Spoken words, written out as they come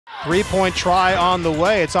Three-point try on the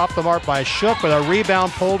way. It's off the mark by Shook, but a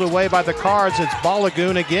rebound pulled away by the Cards. It's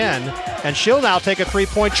Balagoon again, and she'll now take a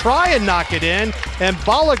three-point try and knock it in, and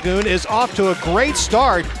Balagoon is off to a great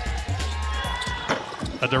start.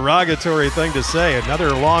 A derogatory thing to say.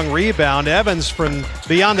 Another long rebound. Evans from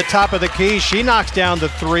beyond the top of the key. She knocks down the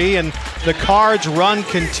three, and the Cards' run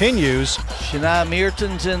continues. Shania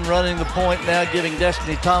Meerton's in running the point now, giving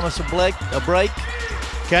Destiny Thomas a break.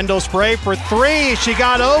 Kendall Spray for three. She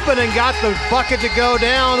got open and got the bucket to go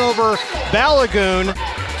down over Balagoon.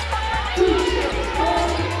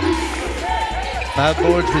 5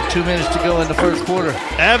 boards with 2 minutes to go in the first quarter.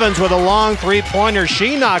 Evans with a long three-pointer.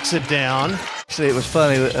 She knocks it down. See, it was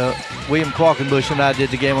funny. William Qualkenbush and I did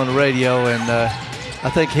the game on the radio, and I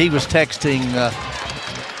think he was texting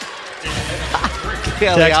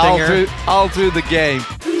Kelly all through the game.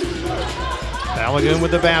 Balagoon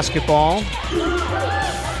with the basketball.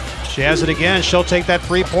 She has it again. She'll take that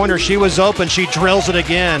three-pointer. She was open. She drills it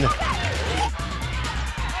again.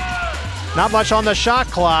 Not much on the shot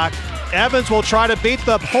clock. Evans will try to beat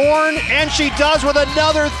the horn, and she does with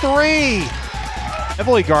another three.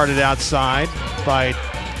 Heavily guarded outside by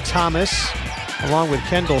Thomas, along with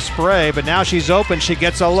Kendall Spray, but now she's open. She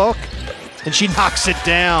gets a look, and she knocks it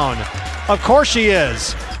down. Of course she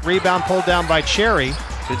is. Rebound pulled down by Cherry.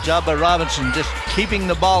 Good job by Robinson, just keeping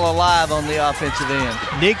the ball alive on the offensive end.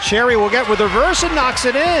 Nick Cherry will get with reverse and knocks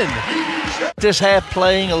it in. This half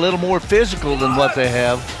playing a little more physical than what they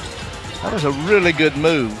have. That was a really good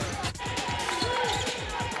move.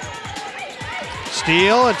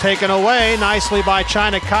 Steal and taken away nicely by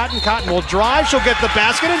China Cotton. Cotton will drive. She'll get the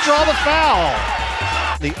basket and draw the foul.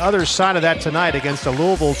 The other side of that tonight against a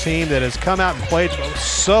Louisville team that has come out and played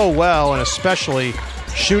so well, and especially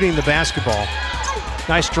shooting the basketball.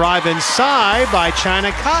 Nice drive inside by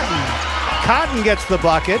China Cotton. Cotton gets the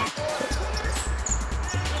bucket.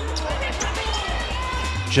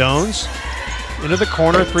 Jones into the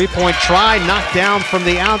corner, three-point try, knocked down from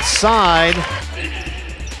the outside.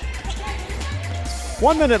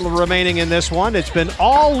 1 minute remaining in this one. It's been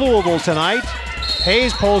all Louisville tonight.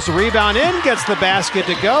 Hayes pulls the rebound in, gets the basket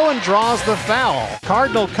to go, and draws the foul.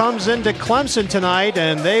 Cardinal comes into Clemson tonight,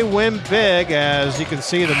 and they win big. As you can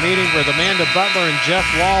see, the meeting with Amanda Butler and Jeff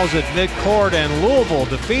Walls at midcourt, and Louisville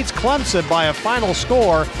defeats Clemson by a final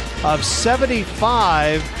score of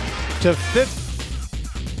 75-50.